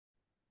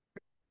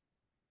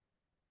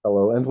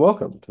Hello and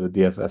welcome to the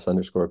DFS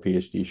underscore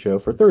PhD show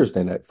for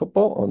Thursday Night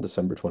Football on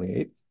December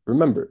 28th.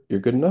 Remember, you're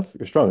good enough,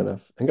 you're strong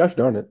enough, and gosh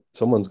darn it,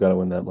 someone's got to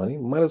win that money.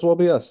 Might as well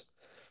be us.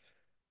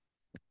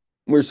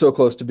 We're so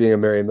close to being a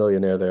merry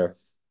millionaire there.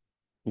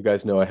 You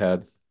guys know I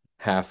had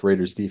half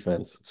Raiders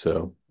defense,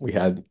 so we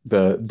had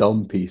the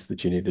dumb piece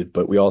that you needed,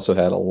 but we also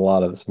had a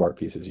lot of the smart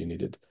pieces you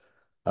needed.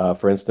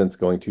 For instance,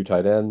 going two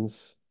tight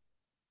ends.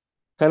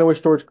 Kind of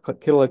wish George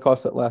Kittle had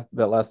cost that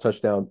last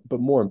touchdown, but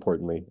more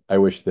importantly, I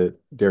wish that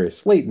Darius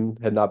Slayton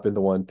had not been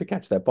the one to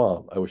catch that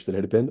bomb. I wish that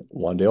it had been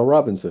Wan'Dale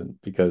Robinson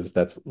because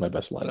that's my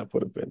best lineup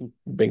would have been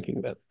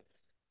banking that.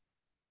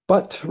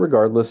 But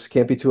regardless,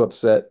 can't be too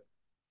upset.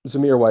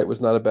 Zamir White was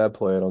not a bad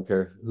play. I don't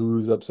care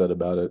who's upset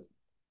about it.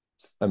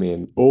 I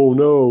mean, oh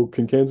no,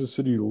 can Kansas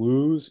City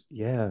lose?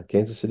 Yeah,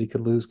 Kansas City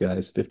could lose,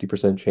 guys.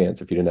 50%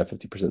 chance. If you didn't have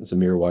 50%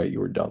 Zamir White, you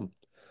were dumb.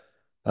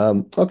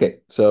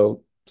 Okay,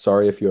 so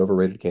sorry if you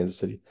overrated Kansas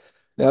City.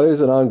 Now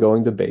there's an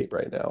ongoing debate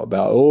right now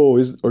about, oh,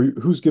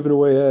 who's giving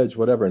away edge,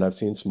 whatever. And I've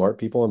seen smart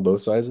people on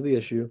both sides of the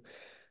issue.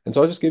 And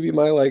so I'll just give you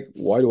my like,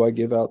 why do I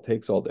give out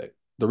takes all day?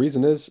 The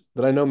reason is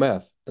that I know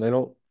math and I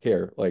don't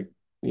care. Like,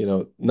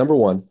 number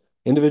one,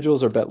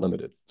 individuals are bet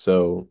limited.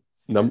 So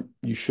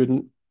you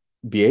shouldn't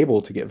be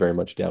able to get very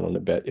much down on a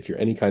bet. If you're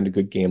any kind of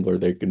good gambler,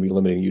 they're going to be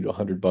limiting you to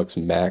 $100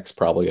 max,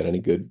 probably at any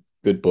good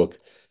book,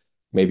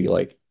 maybe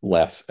like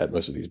less at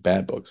most of these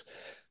bad books.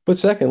 But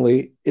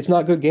secondly, it's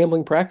not good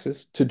gambling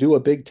practice to do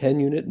a big 10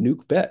 unit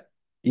nuke bet.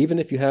 Even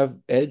if you have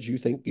edge you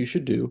think you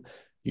should do,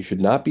 you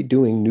should not be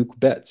doing nuke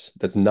bets.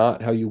 That's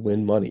not how you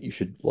win money. You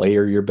should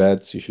layer your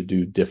bets. You should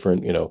do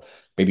different,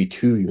 maybe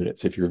 2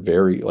 units if you're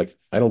very like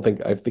I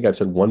think I've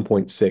said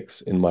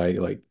 1.6 in my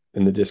like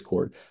in the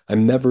Discord.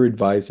 I'm never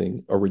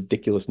advising a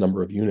ridiculous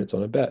number of units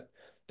on a bet.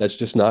 That's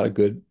just not a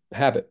good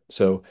habit.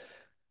 So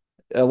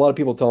a lot of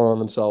people telling on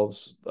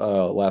themselves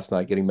last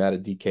night, getting mad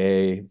at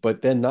DK,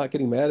 but then not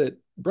getting mad at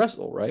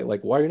Brestel, right?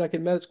 Like, why are you not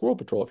getting mad at Squirrel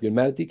Patrol if you're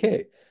mad at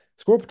DK?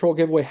 Squirrel Patrol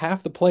gave away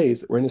half the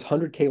plays that were in his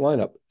 100K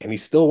lineup, and he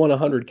still won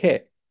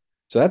 100K.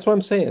 So that's what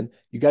I'm saying.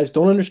 You guys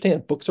don't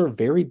understand. Books are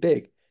very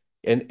big.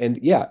 And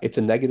yeah, it's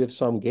a negative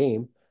sum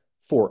game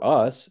for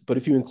us, but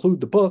if you include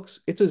the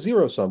books, it's a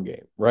zero sum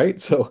game, right?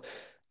 So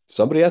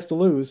somebody has to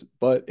lose,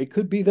 but it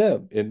could be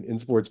them in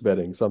sports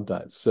betting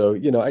sometimes. So,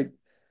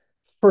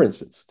 for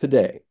instance,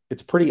 today,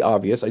 it's pretty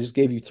obvious. I just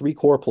gave you three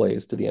core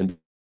plays to the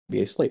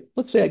NBA slate.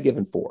 Let's say I'd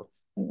given four.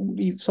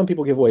 Some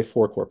people give away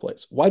four core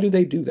plays. Why do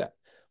they do that?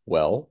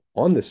 Well,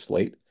 on this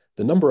slate,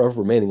 the number of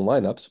remaining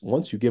lineups,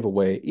 once you give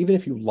away, even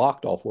if you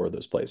locked all four of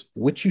those plays,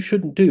 which you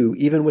shouldn't do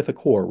even with a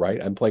core,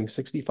 right? I'm playing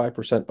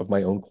 65% of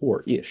my own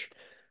core-ish.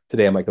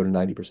 Today I might go to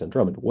 90%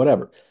 Drummond,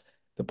 whatever.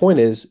 The point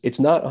is, it's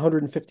not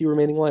 150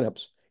 remaining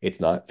lineups. It's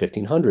not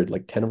 1,500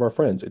 like 10 of our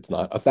friends. It's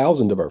not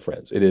 1,000 of our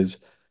friends. It is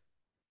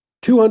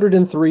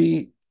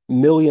 203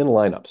 million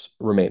lineups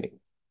remaining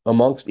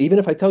amongst, even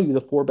if I tell you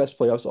the four best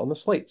playoffs on the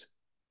slates.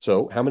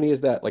 So how many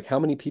is that? Like how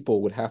many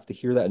people would have to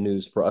hear that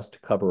news for us to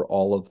cover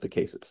all of the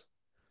cases?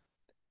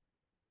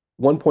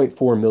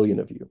 1.4 million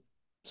of you.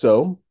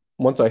 So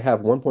once I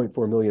have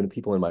 1.4 million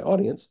people in my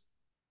audience,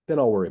 then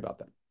I'll worry about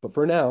that. But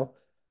for now,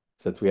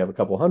 since we have a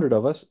couple hundred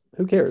of us,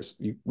 who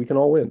cares? We can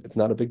all win. It's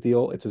not a big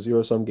deal. It's a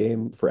zero sum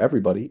game for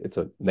everybody. It's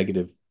a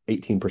negative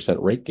 18%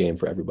 rate game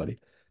for everybody.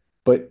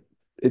 But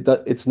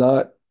it's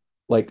not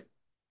like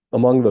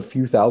among the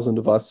few thousand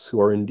of us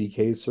who are in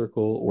DK's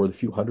circle or the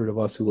few hundred of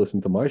us who listen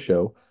to my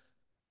show,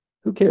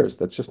 who cares?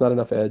 That's just not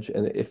enough edge.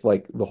 And if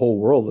like the whole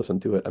world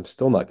listened to it, I'm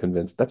still not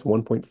convinced. That's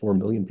 1.4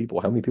 million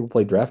people. How many people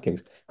play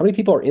DraftKings? How many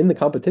people are in the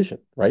competition,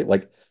 right?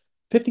 Like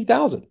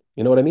 50,000.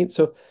 You know what I mean?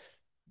 So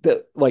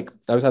like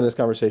I was having this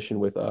conversation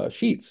with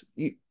Sheets.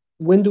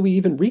 When do we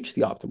even reach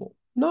the optimal?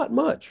 Not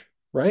much,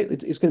 right?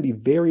 It's going to be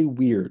very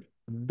weird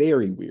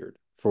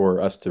for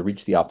us to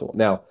reach the optimal.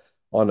 Now,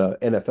 on a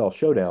NFL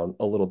showdown,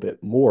 a little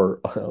bit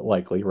more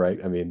likely, right?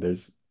 I mean,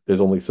 there's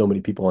only so many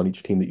people on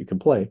each team that you can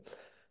play,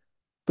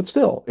 but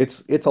still,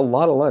 it's a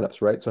lot of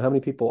lineups, right? So how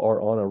many people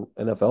are on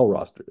an NFL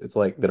roster? It's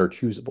like that are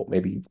choosable,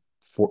 maybe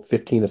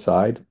 15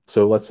 aside.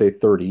 So let's say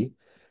 30.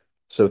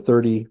 So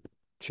 30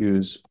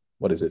 choose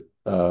what is it?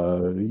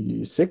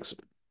 Six.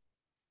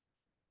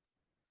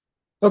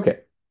 Okay.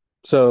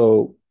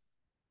 So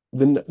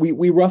then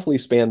we roughly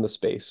span the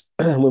space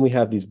when we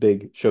have these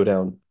big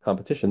showdown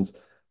competitions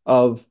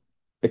of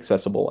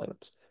accessible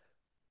lineups.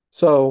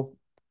 So,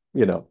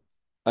 you know,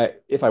 I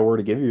if I were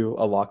to give you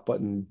a lock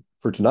button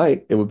for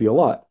tonight, it would be a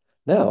lot.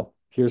 Now,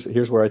 here's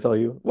where I tell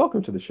you,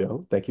 welcome to the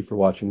show. Thank you for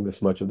watching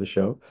this much of the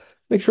show.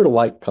 Make sure to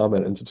like,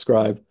 comment, and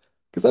subscribe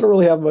because I don't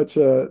really have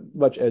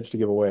much edge to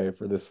give away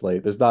for this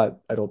slate.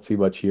 I don't see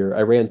much here.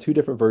 I ran two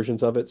different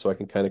versions of it so I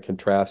can kind of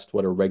contrast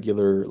what a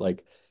regular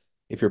like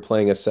if you're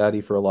playing a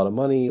Sadie for a lot of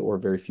money or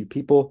very few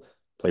people,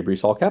 play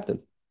Breece Hall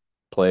captain.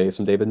 Play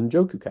some David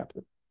Njoku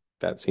captain.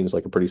 That seems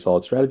like a pretty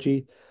solid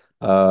strategy.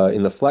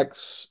 In the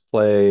flex,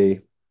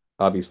 play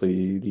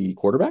obviously the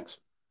quarterbacks.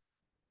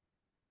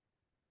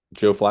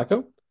 Joe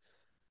Flacco.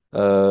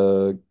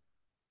 Uh,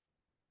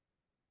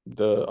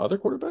 the other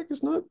quarterback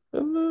is not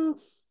in the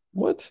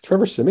what?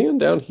 Trevor Simeon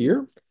down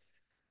here.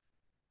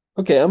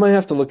 Okay, I might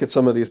have to look at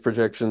some of these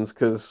projections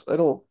because I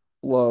don't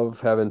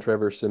love having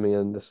Trevor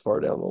Siemian this far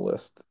down the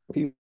list.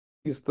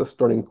 He's the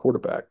starting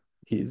quarterback.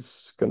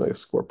 He's gonna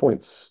score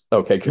points.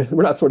 Okay, good.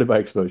 We're not sorted by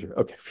exposure.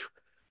 Okay.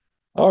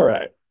 All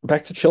right.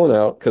 Back to chilling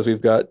out because we've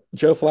got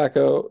Joe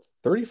Flacco,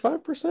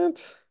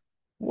 35%.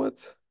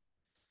 What?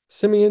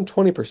 Simeon,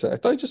 20%. I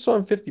thought I just saw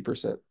him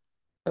 50%.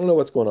 I don't know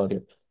what's going on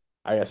here.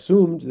 I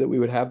assumed that we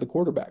would have the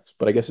quarterbacks,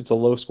 but I guess it's a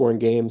low scoring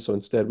game, so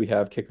instead we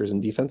have kickers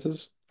and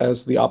defenses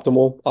as the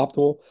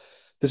optimal.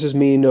 This is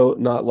me, no,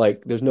 not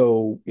like there's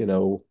no,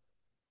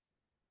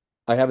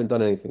 I haven't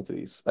done anything to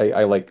these.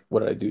 I like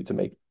what did I do to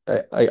make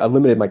I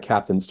limited my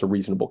captains to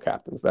reasonable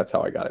captains. That's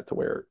how I got it to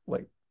where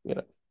like, you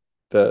know,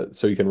 the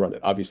so you can run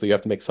it. Obviously, you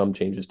have to make some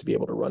changes to be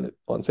able to run it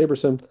on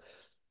SaberSim.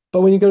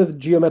 But when you go to the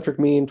geometric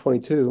mean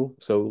 22,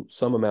 so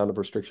some amount of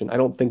restriction, I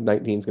don't think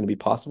 19 is going to be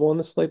possible on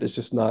this slate. It's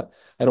just not,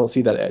 I don't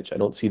see that edge. I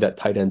don't see that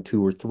tight end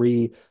two or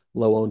three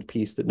low owned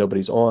piece that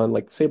nobody's on.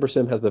 Like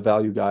SaberSim has the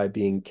value guy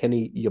being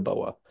Kenny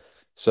Yaboa.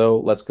 So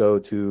let's go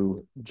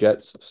to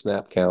Jets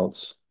snap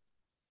counts,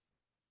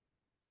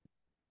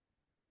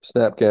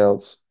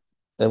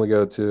 and we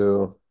go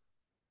to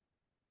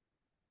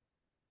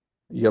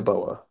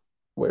Yaboa.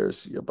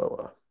 Where's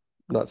Yaboa?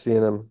 Not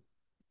seeing him.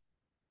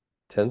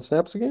 10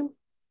 snaps a game?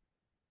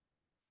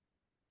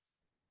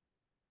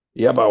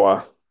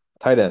 Yaboa.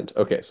 Tight end.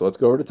 Okay, so let's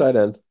go over to tight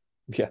end.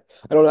 Yeah,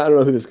 I don't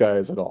know who this guy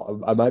is at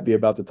all. I might be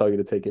about to tell you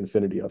to take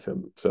infinity of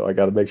him, so I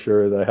got to make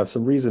sure that I have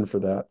some reason for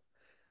that.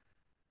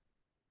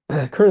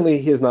 Currently,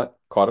 he has not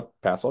caught a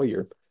pass all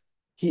year.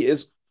 He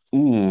is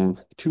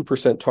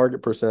 2%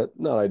 target percent,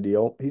 not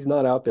ideal. He's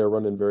not out there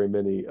running very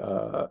many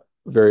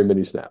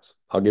snaps.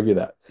 I'll give you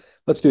that.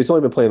 Let's do. He's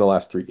only been playing the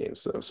last three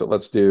games, so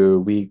let's do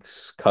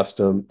weeks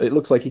custom. It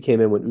looks like he came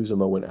in when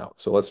Uzuma went out,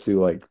 so let's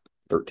do like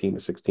 13 to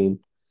 16.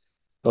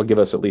 It'll give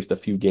us at least a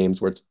few games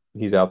where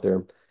he's out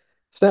there.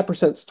 Snap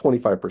percent's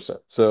 25%.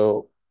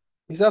 So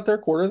he's out there a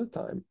quarter of the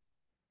time.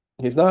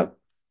 He's not,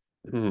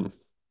 hmm,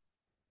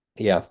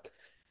 yeah.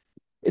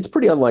 It's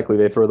pretty unlikely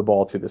they throw the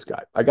ball to this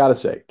guy. I gotta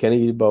say,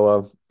 Kenny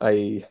Boa,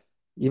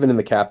 even in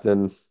the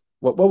captain,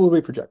 what would we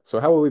project? So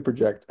how would we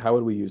project? How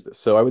would we use this?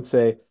 So I would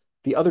say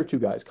the other two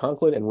guys,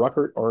 Conklin and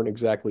Ruckert, aren't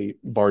exactly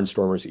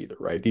barnstormers either,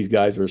 right? These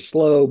guys are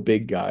slow,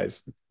 big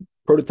guys,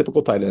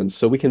 prototypical tight ends.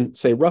 So we can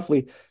say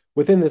roughly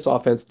within this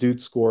offense,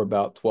 dudes score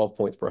about 12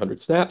 points per 100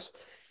 snaps.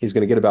 He's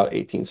going to get about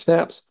 18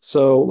 snaps.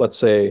 So let's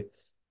say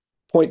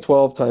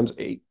 0.12 times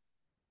 8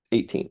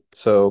 18.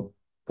 So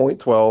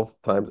 0.12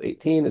 times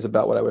 18 is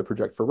about what I would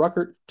project for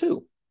Ruckert,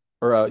 two,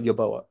 or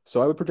Yaboa.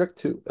 So I would project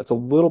two. That's a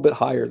little bit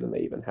higher than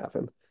they even have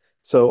him.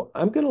 So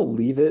I'm going to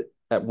leave it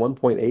at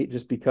 1.8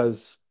 just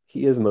because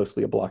he is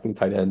mostly a blocking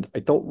tight end. I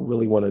don't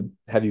really want to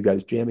have you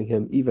guys jamming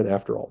him even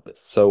after all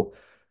this. So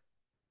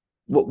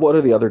what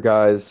are the other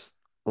guys?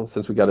 Well,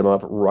 since we got him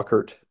up,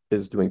 Ruckert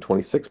is doing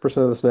 26%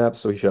 of the snaps,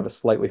 so he should have a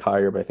slightly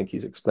higher, but I think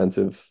he's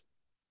expensive.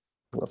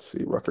 Let's see,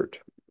 Ruckert.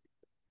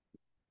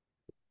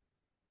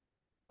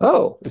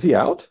 Oh, is he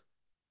out?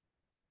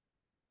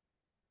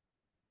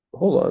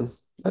 Hold on.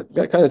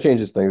 That kind of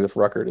changes things if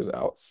Ruckert is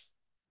out.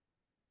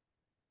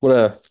 What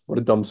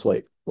a dumb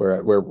slate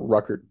where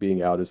Ruckert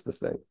being out is the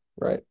thing,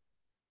 right?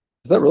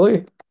 Is that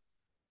really?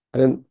 I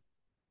didn't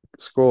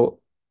scroll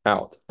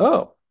out.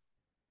 Oh,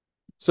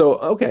 so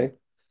okay.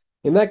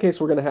 In that case,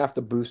 we're going to have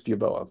to boost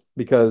Yaboa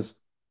because,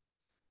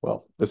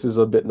 well, this is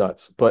a bit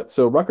nuts. But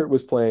so Ruckert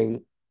was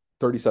playing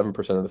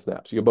 37% of the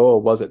snaps.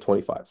 Yaboa was at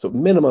 25. So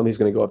minimum, he's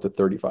going to go up to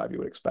 35, you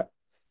would expect.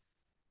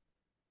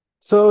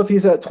 So if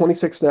he's at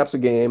 26 snaps a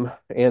game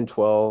and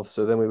 12,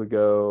 so then we would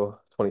go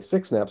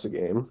 26 snaps a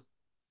game.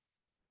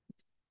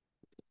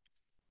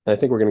 And I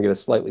think we're going to get a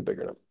slightly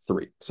bigger number,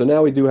 three. So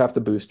now we do have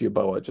to boost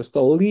Yaboa just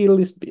a little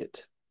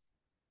bit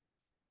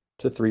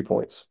to 3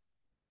 points,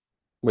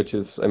 which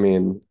is, I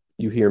mean,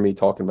 you hear me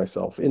talking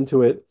myself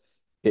into it.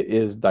 It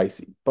is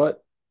dicey,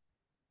 but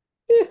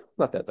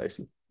not that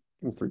dicey.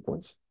 Give him 3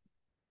 points.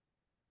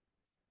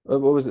 What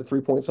was it?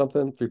 3 point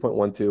something?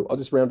 3.12. I'll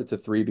just round it to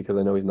three because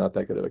I know he's not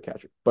that good of a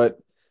catcher. But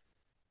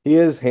he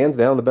is hands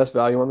down the best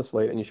value on the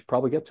slate, and you should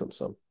probably get to him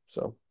some.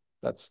 So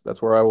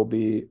that's where I will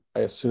be.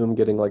 I assume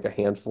getting like a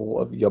handful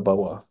of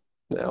Yaboa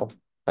now.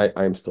 I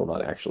am still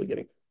not actually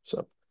getting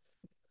so.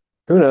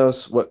 Who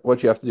knows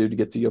what you have to do to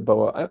get to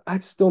Yaboa?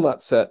 I'm still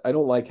not set. I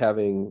don't like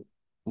having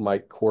my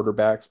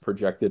quarterbacks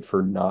projected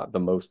for not the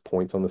most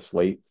points on the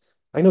slate.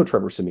 I know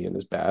Trevor Siemian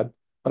is bad,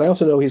 but I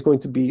also know he's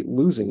going to be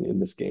losing in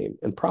this game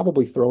and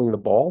probably throwing the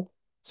ball.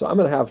 So I'm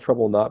going to have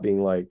trouble not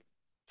being like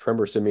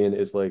Trevor Siemian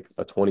is like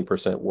a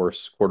 20%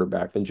 worse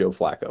quarterback than Joe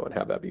Flacco and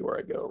have that be where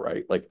I go,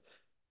 right? Like,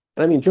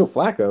 and I mean, Joe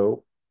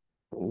Flacco,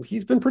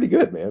 he's been pretty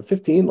good, man.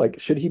 15, like,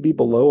 should he be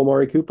below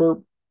Amari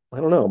Cooper?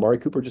 I don't know. Amari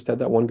Cooper just had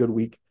that one good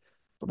week.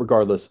 But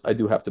regardless, I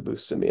do have to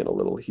boost Simeon a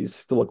little. He's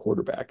still a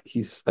quarterback.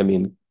 I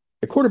mean,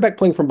 a quarterback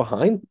playing from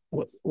behind.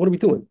 What are we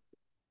doing?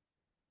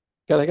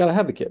 Gotta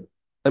have the kid.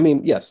 I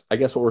mean, yes, I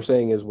guess what we're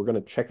saying is we're gonna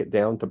check it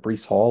down to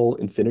Breece Hall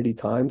infinity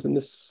times in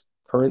this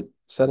current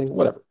setting.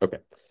 Whatever. Okay.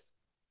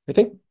 I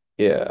think,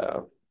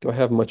 yeah. Do I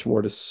have much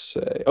more to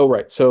say? Oh,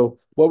 right. So,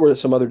 what were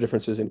some other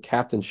differences in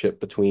captainship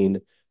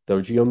between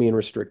the Geomean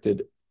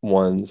restricted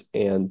ones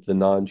and the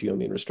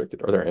non-Geomean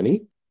restricted? Are there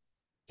any?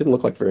 Didn't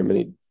look like very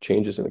many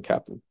changes in the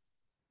captain.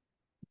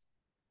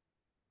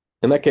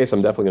 In that case,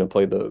 I'm definitely going to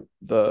play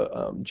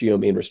the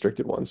Geomean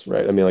restricted ones,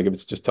 right? I mean, like if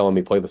it's just telling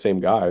me play the same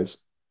guys,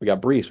 we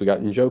got Breece, we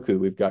got Njoku,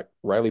 we've got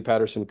Riley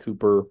Patterson,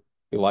 Cooper,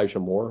 Elijah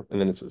Moore, and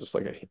then it's just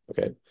like,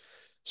 okay.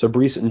 So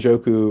Breece,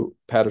 Njoku,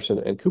 Patterson,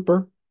 and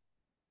Cooper.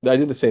 I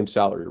did the same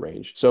salary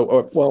range.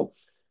 So, well,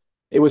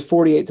 it was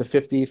 48 to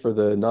 50 for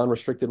the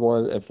non-restricted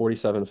one and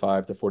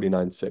 47.5 to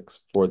 49.6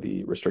 for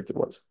the restricted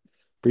ones.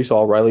 Breece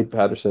Hall, Riley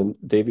Patterson,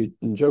 David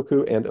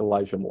Njoku, and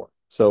Elijah Moore.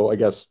 So I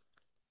guess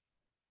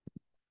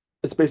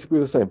it's basically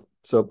the same.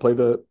 So play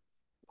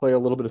a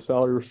little bit of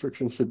salary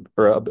restriction should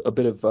or a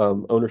bit of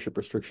ownership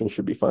restriction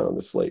should be fine on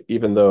this slate,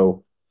 even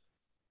though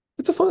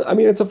it's a fun. I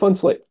mean, it's a fun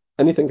slate.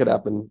 Anything could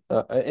happen.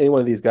 Any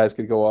one of these guys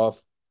could go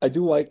off. I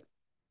do like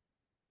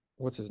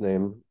what's his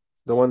name,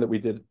 the one that we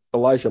did,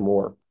 Elijah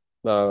Moore.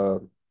 Uh,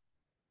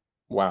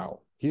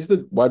 wow, he's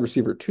the wide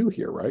receiver two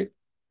here, right?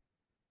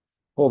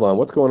 Hold on,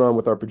 what's going on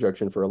with our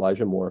projection for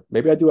Elijah Moore?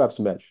 Maybe I do have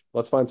some edge.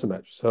 Let's find some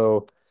edge.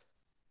 So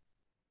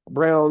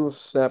Browns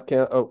snap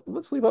count. Oh,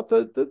 let's leave up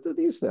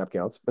these snap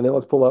counts, and then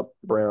let's pull up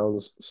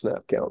Browns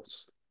snap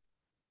counts.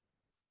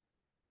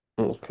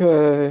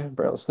 Okay,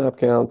 Browns snap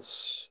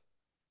counts.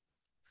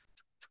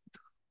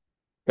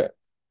 Okay,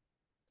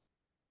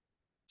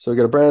 so we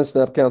got a Browns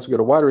snap counts. We got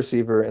a wide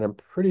receiver, and I'm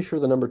pretty sure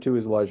the number two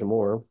is Elijah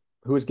Moore,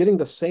 who is getting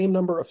the same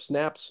number of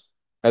snaps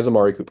as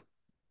Amari Cooper.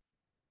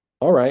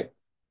 All right,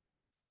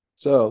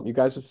 so you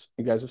guys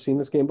have seen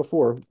this game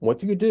before. What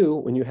do you do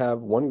when you have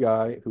one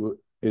guy who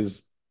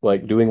is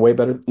like doing way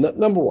better?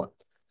 Number one,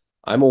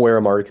 I'm aware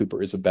Amari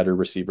Cooper is a better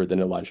receiver than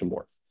Elijah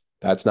Moore.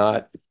 That's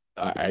not,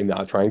 I'm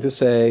not trying to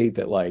say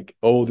that like,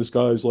 oh, this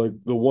guy's like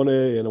the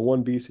 1A and a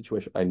 1B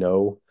situation. I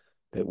know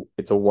that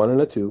it's a one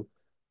and a two,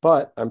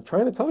 but I'm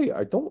trying to tell you,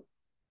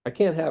 I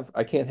can't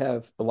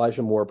have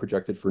Elijah Moore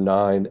projected for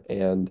 9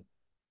 and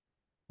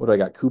what do I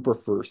got? Cooper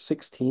for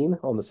 16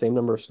 on the same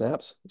number of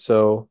snaps.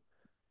 So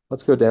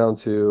let's go down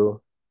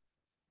to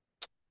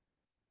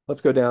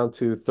let's go down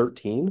to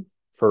 13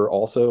 for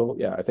also,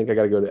 yeah, I think I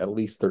got to go to at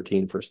least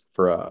 13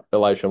 for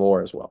Elijah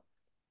Moore as well.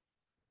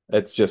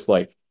 It's just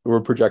like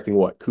we're projecting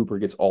what Cooper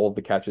gets all of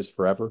the catches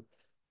forever.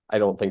 I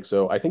don't think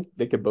so. I think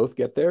they could both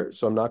get there,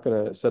 so I'm not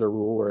going to set a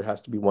rule where it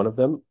has to be one of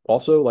them.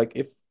 Also, like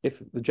if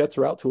the Jets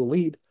are out to a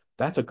lead,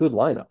 that's a good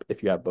lineup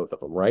if you have both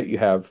of them, right? You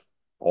have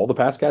all the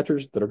pass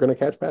catchers that are going to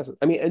catch passes.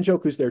 I mean, and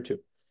Njoku's there too.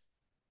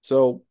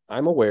 So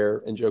I'm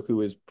aware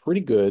Njoku is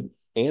pretty good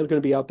and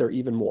going to be out there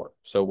even more.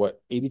 So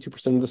what,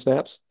 82% of the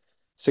snaps,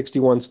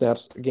 61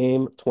 snaps a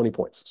game, 20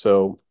 points.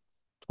 So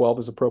 12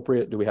 is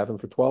appropriate. Do we have him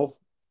for 12?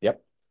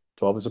 Yep.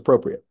 12 is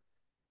appropriate.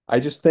 I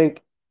just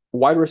think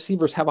wide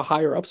receivers have a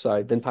higher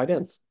upside than tight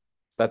ends.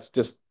 That's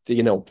just,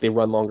 they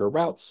run longer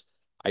routes.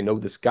 I know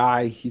this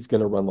guy, he's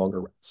going to run longer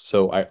routes.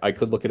 So I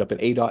could look it up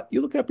in A dot. You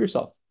look it up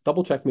yourself.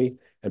 Double check me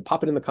and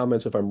pop it in the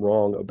comments if I'm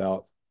wrong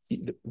about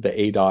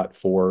the A dot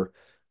for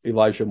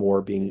Elijah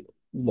Moore being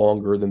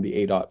longer than the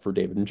A dot for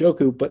David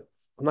Njoku, but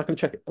I'm not going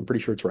to check it. I'm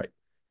pretty sure it's right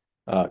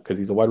because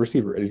he's a wide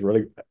receiver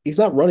and he's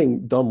not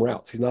running dumb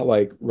routes. He's not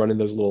like running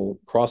those little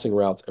crossing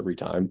routes every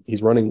time.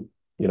 He's running,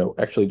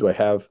 actually, do I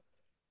have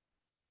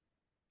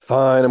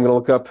Fine, I'm gonna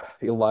look up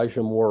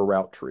Elijah Moore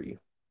route tree.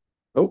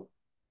 Oh,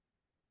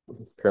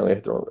 apparently I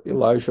hit the wrong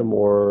Elijah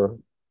Moore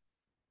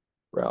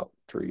route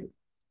tree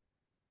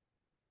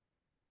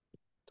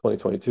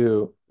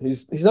 2022.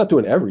 He's not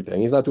doing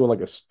everything. He's not doing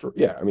like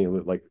yeah, I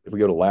mean like if we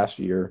go to last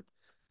year,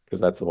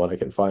 because that's the one I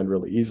can find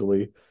really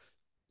easily.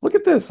 Look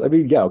at this. I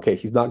mean, yeah, okay,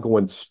 he's not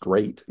going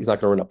straight. He's not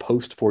gonna run a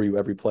post for you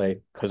every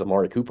play because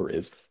Amari Cooper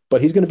is,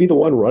 but he's gonna be the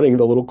one running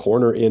the little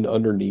corner in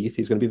underneath.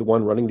 He's gonna be the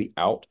one running the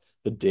out,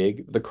 the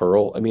dig, the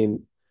curl. I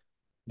mean,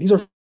 these are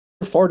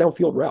far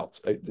downfield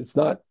routes. It's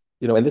not,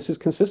 and this is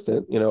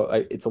consistent.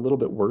 It's a little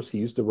bit worse. He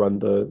used to run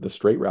the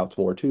straight routes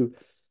more too,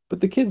 but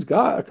the kid's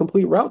got a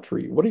complete route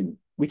tree.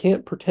 We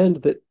can't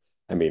pretend that.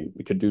 I mean,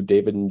 we could do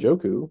David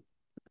Njoku,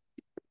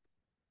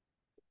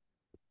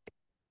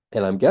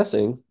 and I'm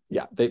guessing,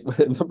 yeah, they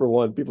number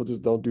one, people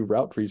just don't do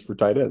route trees for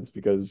tight ends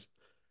because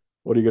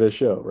what are you going to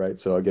show, right?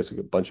 So I guess we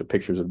get a bunch of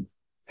pictures of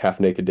half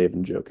naked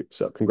David Njoku.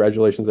 So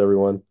congratulations,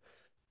 everyone.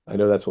 I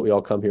know that's what we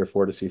all come here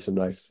for to see some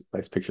nice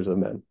pictures of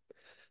men.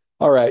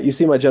 All right, you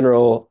see my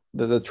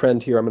the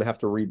trend here. I'm going to have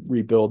to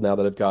rebuild now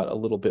that I've got a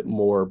little bit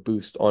more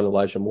boost on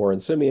Elijah Moore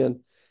and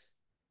Simeon.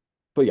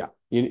 But yeah,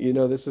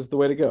 this is the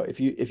way to go. If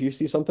you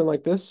see something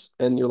like this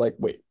and you're like,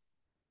 wait,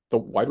 the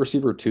wide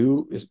receiver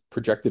two is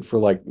projected for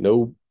like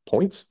no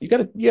points, you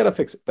gotta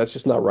fix it. That's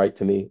just not right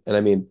to me. And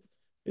I mean,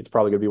 it's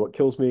probably gonna be what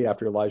kills me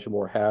after Elijah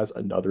Moore has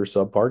another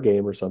subpar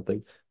game or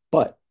something.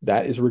 But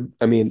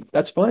I mean,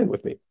 that's fine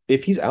with me.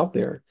 If he's out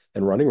there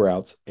and running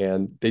routes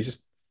and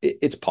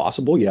it's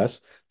possible,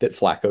 yes, that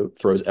Flacco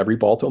throws every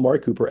ball to Amari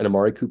Cooper and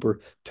Amari Cooper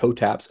toe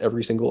taps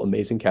every single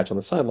amazing catch on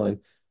the sideline.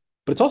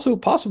 But it's also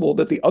possible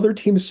that the other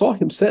team saw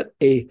him set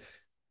a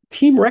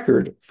team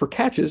record for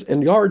catches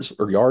and yards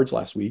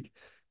last week,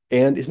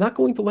 and is not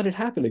going to let it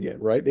happen again,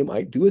 right? They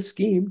might do a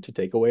scheme to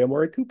take away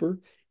Amari Cooper,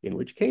 in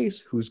which case,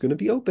 who's going to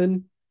be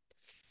open?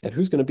 And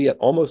who's going to be at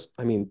almost,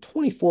 I mean,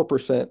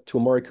 24% to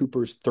Amari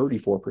Cooper's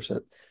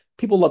 34%.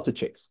 People love to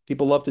chase.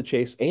 People love to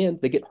chase,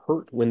 and they get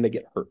hurt when they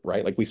get hurt,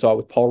 right? Like we saw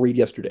with Paul Reed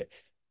yesterday.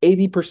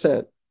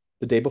 80%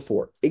 the day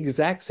before.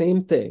 Exact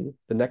same thing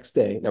the next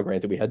day. Now,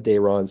 granted, we had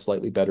Dayron,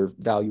 slightly better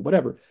value,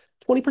 whatever.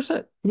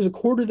 20%. He was a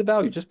quarter of the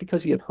value just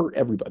because he had hurt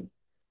everybody.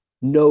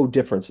 No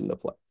difference in the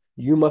play.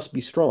 You must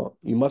be strong.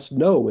 You must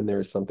know when there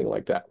is something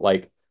like that.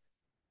 Like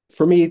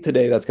for me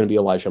today, that's going to be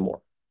Elijah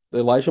Moore.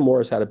 Elijah Moore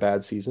has had a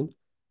bad season,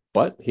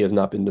 but he has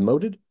not been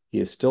demoted. He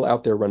is still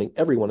out there running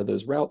every one of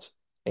those routes,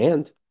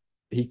 and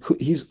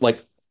he's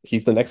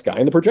the next guy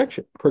in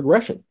the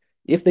progression.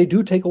 If they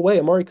do take away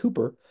Amari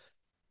Cooper,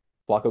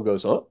 Flacco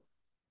goes, oh,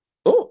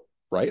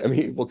 right. I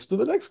mean, he looks to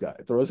the next guy,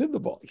 throws him the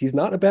ball. He's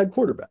not a bad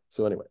quarterback.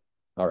 So anyway,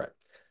 all right.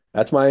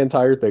 That's my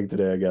entire thing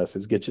today, I guess,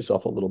 is get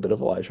yourself a little bit of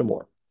Elijah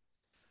Moore.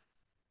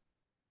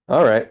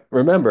 All right.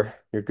 Remember,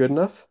 you're good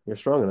enough, you're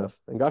strong enough,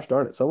 and gosh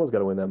darn it, someone's got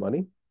to win that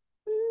money.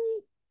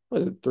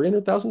 What is it,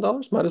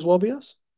 $300,000? Might as well be us.